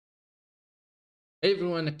Hey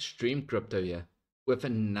everyone, Extreme Crypto here with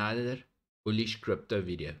another bullish crypto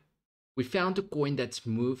video. We found a coin that's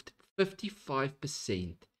moved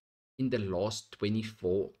 55% in the last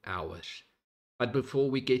 24 hours. But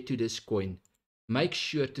before we get to this coin, make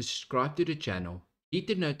sure to subscribe to the channel, hit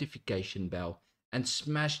the notification bell, and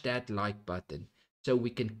smash that like button so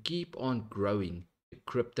we can keep on growing the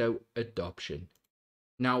crypto adoption.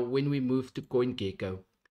 Now, when we move to CoinGecko,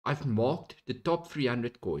 I've marked the top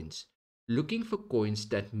 300 coins, looking for coins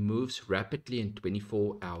that moves rapidly in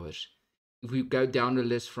 24 hours. If we go down the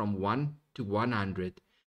list from 1 to 100,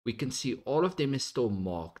 we can see all of them is still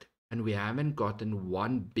marked, and we haven't gotten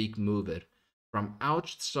one big mover from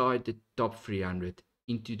outside the top 300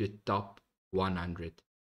 into the top 100.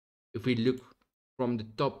 If we look from the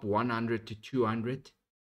top 100 to 200,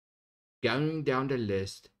 going down the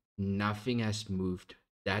list, nothing has moved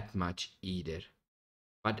that much either.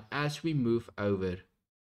 But as we move over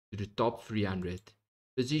to the top 300,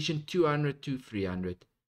 position 200 to 300,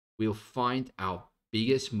 we'll find our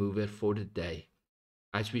biggest mover for the day.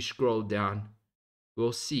 As we scroll down,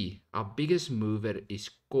 we'll see our biggest mover is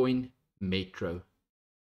Coinmetro.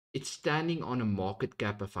 It's standing on a market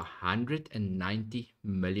cap of $190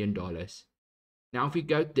 million. Now if we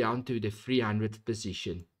go down to the 300th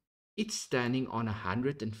position, it's standing on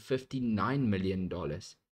 $159 million.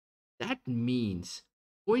 That means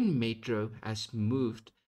Coinmetro has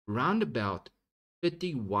moved round about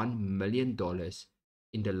 $31 million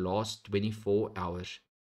in the last 24 hours.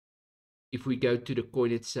 If we go to the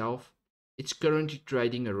coin itself, it's currently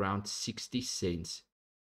trading around 60 cents.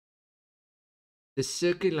 The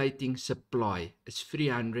circulating supply is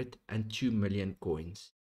 302 million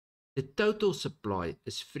coins. The total supply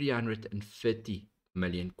is 330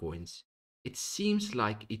 million coins. It seems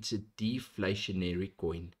like it's a deflationary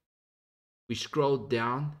coin. We scroll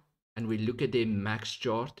down and we look at their max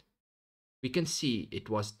chart. We can see it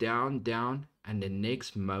was down, and the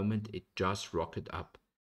next moment it just rocketed up.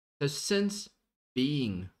 So since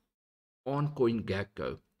being on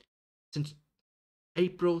CoinGecko, since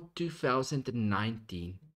April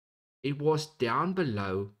 2019, it was down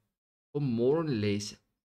below for more or less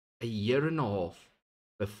a year and a half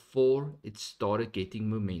before it started getting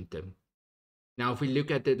momentum. Now, if we look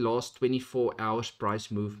at the last 24 hours price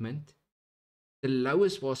movement, the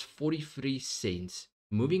lowest was 43 cents,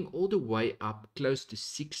 moving all the way up close to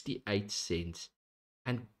 68 cents.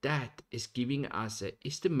 And that is giving us an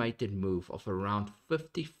estimated move of around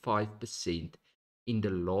 55% in the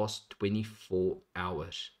last 24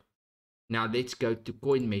 hours. Now let's go to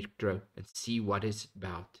Coinmetro and see what it's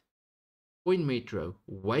about. Coinmetro,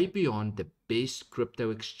 way beyond the best crypto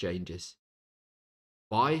exchanges.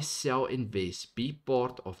 Buy, sell, invest, be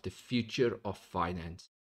part of the future of finance.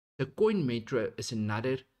 The Coinmetro is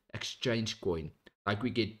another exchange coin, like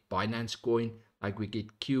we get Binance Coin, like we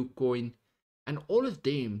get Qcoin, and all of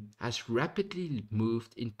them has rapidly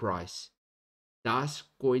moved in price. Does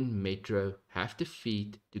Coinmetro have the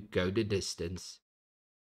feet to go the distance?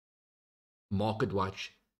 MarketWatch,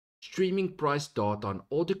 streaming price data on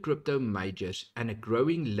all the crypto majors and a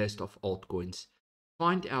growing list of altcoins.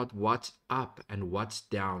 Find out what's up and what's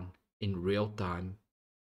down in real time.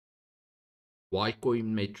 Why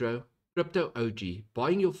Coinmetro? Crypto OG,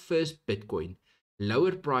 buying your first Bitcoin,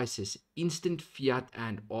 lower prices, instant fiat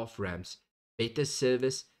and off ramps, better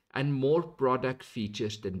service, and more product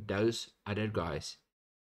features than those other guys.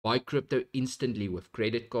 Buy crypto instantly with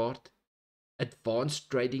credit card, advanced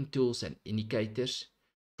trading tools and indicators,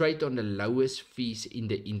 trade on the lowest fees in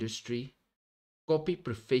the industry, copy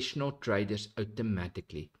professional traders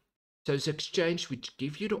automatically. So it's exchange which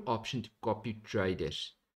give you the option to copy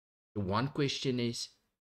traders. The one question is,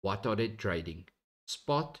 what are they trading?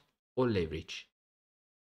 Spot or leverage?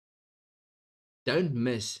 Don't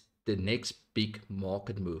miss the next big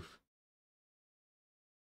market move.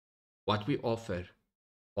 What we offer,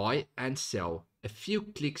 buy and sell. A few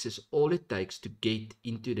clicks is all it takes to get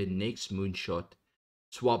into the next moonshot.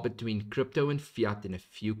 Swap between crypto and fiat in a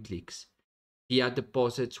few clicks. Fiat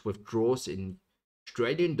deposits, withdrawals in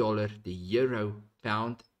Australian dollar, the euro,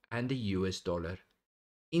 pound, and the US dollar.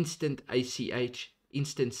 Instant ACH,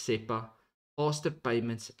 instant SEPA, faster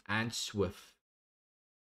payments, and SWIFT.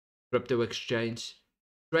 Crypto exchange.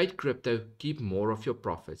 Trade crypto, keep more of your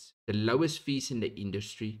profits. The lowest fees in the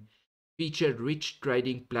industry. Feature rich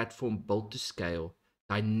trading platform built to scale.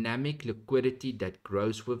 Dynamic liquidity that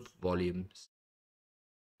grows with volumes.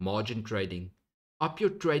 Margin trading. Up your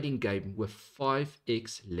trading game with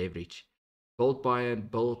 5x leverage. Built by and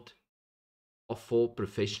built for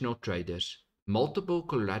professional traders. Multiple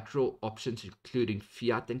collateral options including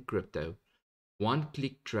fiat and crypto.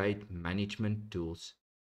 One-click trade management tools.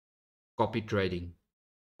 Copy trading.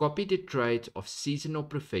 Copy the trades of seasonal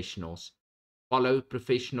professionals. Follow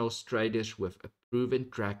professional traders with a proven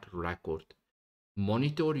track record.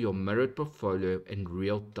 Monitor your mirrored portfolio in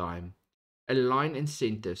real time. Align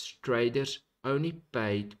incentives. Traders only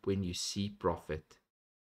paid when you see profit.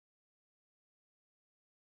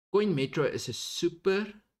 Coinmetro is a super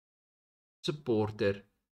supporter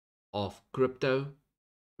of crypto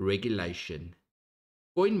regulation.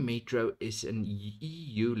 Coinmetro is an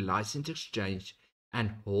EU licensed exchange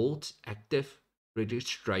and holds active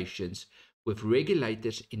registrations with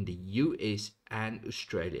regulators in the US and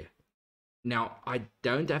Australia. Now, I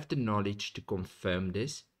don't have the knowledge to confirm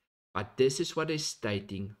this, but this is what they're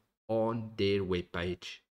stating on their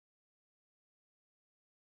webpage.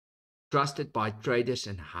 Trusted by traders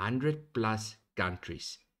in 100 plus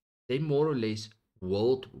countries. They're more or less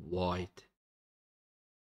worldwide.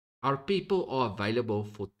 Our people are available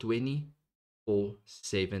for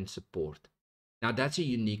 24/7 support. Now that's a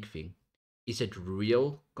unique thing. Is it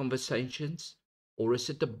real conversations or is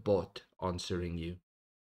it a bot answering you?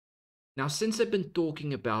 Now, since I've been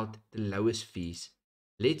talking about the lowest fees,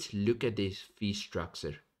 let's look at this fee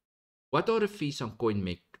structure. What are the fees on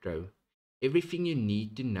Coinmetro? Everything you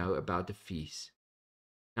need to know about the fees.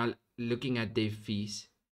 Now, looking at their fees,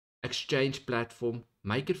 exchange platform,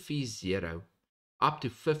 maker fee 0, up to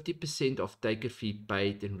 50% of taker fee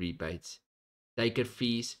paid in rebates. Taker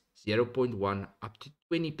fees 0.1 up to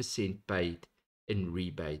 20% paid in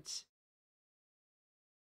rebates.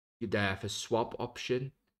 They have a swap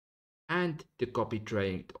option and the copy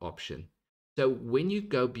trade option. So when you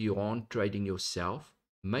go beyond trading yourself,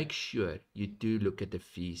 make sure you do look at the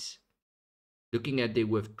fees. Looking at the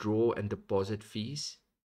withdrawal and deposit fees,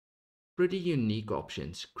 pretty unique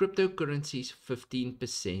options. Cryptocurrencies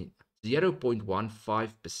 15%,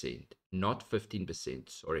 0.15%, not 15%,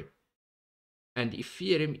 sorry. And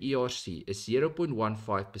Ethereum ERC is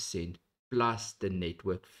 0.15% plus the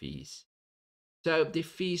network fees. So the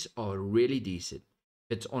fees are really decent.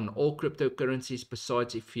 It's on all cryptocurrencies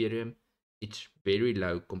besides Ethereum. It's very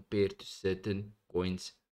low compared to certain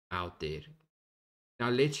coins out there. Now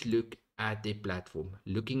let's look at their platform.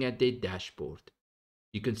 Looking at their dashboard,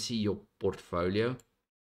 you can see your portfolio,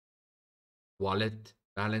 wallet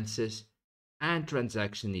balances, and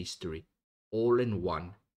transaction history all in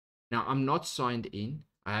one. Now I'm not signed in.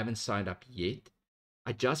 I haven't signed up yet.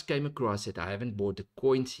 I just came across it. I haven't bought the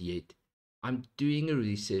coins yet. I'm doing a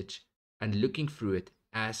research and looking through it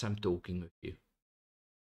as I'm talking with you.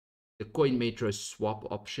 The Coinmetro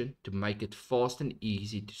swap option to make it fast and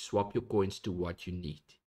easy to swap your coins to what you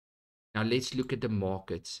need. Now let's look at the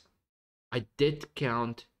markets. I did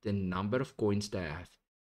count the number of coins they have.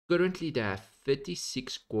 Currently they have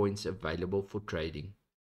 36 coins available for trading.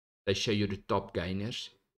 They show you the top gainers,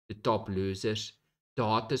 the top losers, the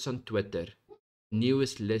hottest on Twitter,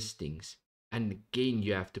 newest listings, and again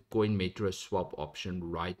you have the Coinmetro swap option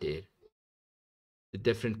right there. The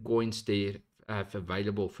different coins they have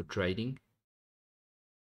available for trading.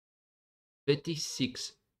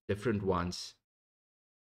 36 different ones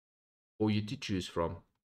for you to choose from.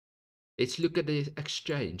 Let's look at the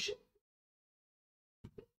exchange.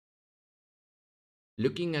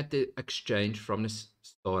 Looking at the exchange from the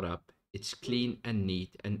startup, it's clean and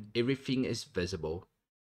neat and everything is visible.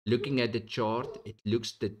 Looking at the chart, it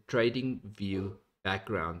looks the trading view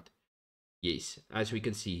background. Yes, as we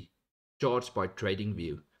can see, charts by trading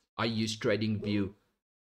view. I use trading view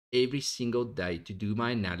every single day to do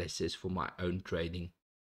my analysis for my own trading.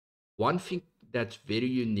 One thing that's very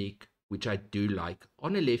unique, which I do like,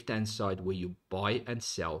 on the left hand side where you buy and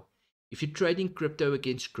sell, if you're trading crypto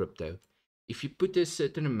against crypto, if you put a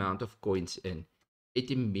certain amount of coins in,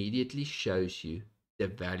 it immediately shows you the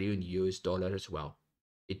value in US dollar as well.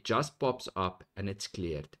 It just pops up and it's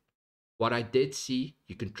cleared. What I did see,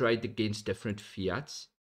 you can trade against different fiats,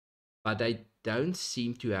 but they don't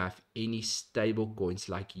seem to have any stable coins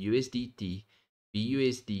like USDT,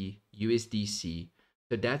 BUSD, USDC.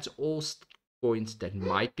 So that's all coins that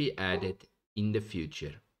might be added in the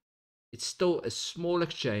future. It's still a small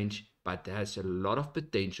exchange, but has a lot of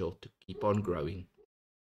potential to keep on growing.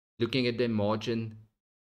 Looking at the margin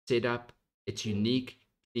setup, it's unique,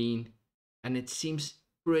 clean, and it seems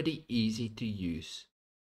pretty easy to use.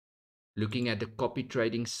 Looking at the copy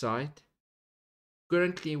trading side,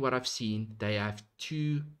 currently what I've seen, they have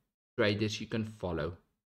 2 traders you can follow,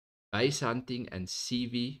 Base Hunting and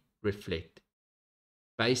CV Reflect.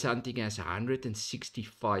 Base Hunting has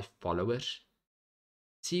 165 followers.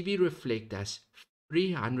 CV Reflect has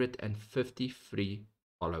 353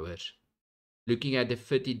 followers. Looking at the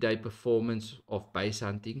 30-day performance of Base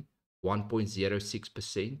Hunting,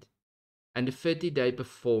 1.06%. and the 30-day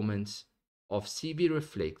performance of CB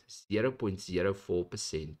reflects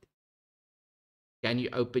 0.04%. Can you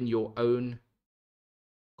open your own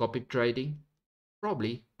copy trading?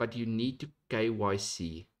 Probably, but you need to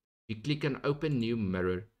KYC. You click on open new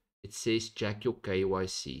mirror, it says check your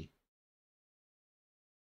KYC.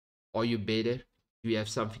 Are you better? Do you have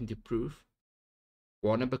something to prove?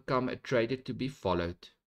 Want to become a trader to be followed?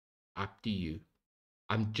 Up to you.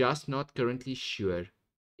 I'm just not currently sure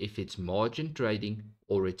if it's margin trading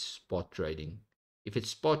or it's spot trading. If it's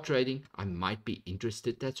spot trading, I might be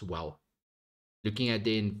interested as well. Looking at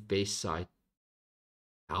the invest side,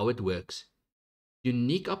 how it works.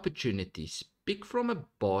 Unique opportunities. Pick from a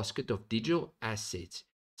basket of digital assets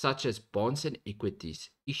such as bonds and equities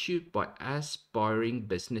issued by aspiring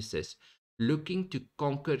businesses looking to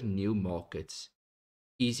conquer new markets.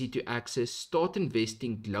 Easy to access. Start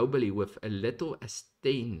investing globally with a little as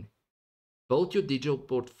 10. Build your digital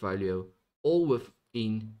portfolio all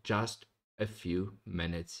within just a few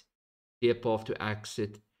minutes. Clear path to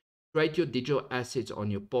exit. Trade your digital assets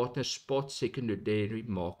on your partner's spot secondary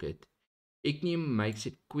market. Exstreme makes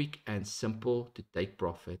it quick and simple to take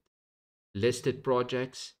profit. Listed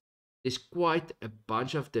projects. There's quite a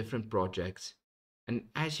bunch of different projects. And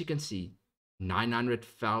as you can see,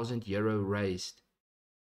 900,000 euro raised.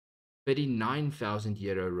 39,000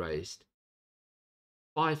 euro raised.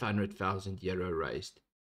 500,000 euro raised.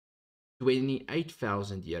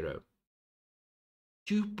 28,000 euro.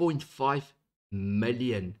 2.5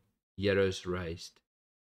 million euros raised.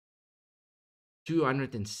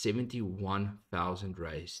 271,000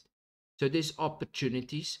 raised. So there's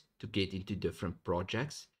opportunities to get into different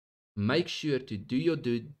projects. Make sure to do your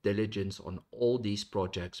due diligence on all these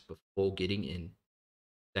projects before getting in.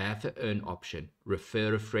 They have an earn option,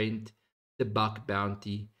 refer a friend, the buck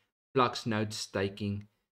bounty, flux node staking,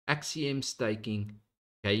 Axiom staking,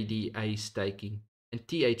 KDA staking, and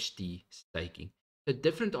THT staking. So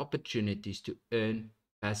different opportunities to earn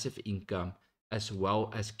passive income as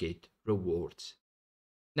well as get rewards.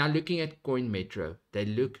 Now looking at Coinmetro, they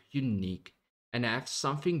look unique and have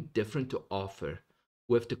something different to offer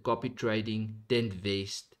with the copy trading, the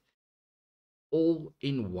invest, all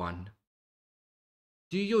in one.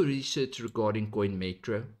 Do your research regarding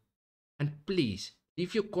Coinmetro, and please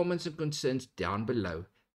leave your comments and concerns down below.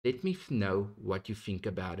 Let me know what you think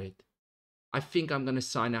about it. I think I'm going to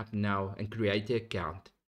sign up now and create an account.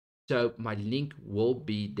 So my link will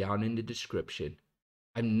be down in the description.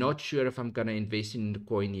 I'm not sure if I'm going to invest in the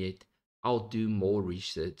coin yet. I'll do more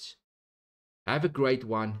research. Have a great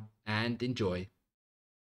one and enjoy.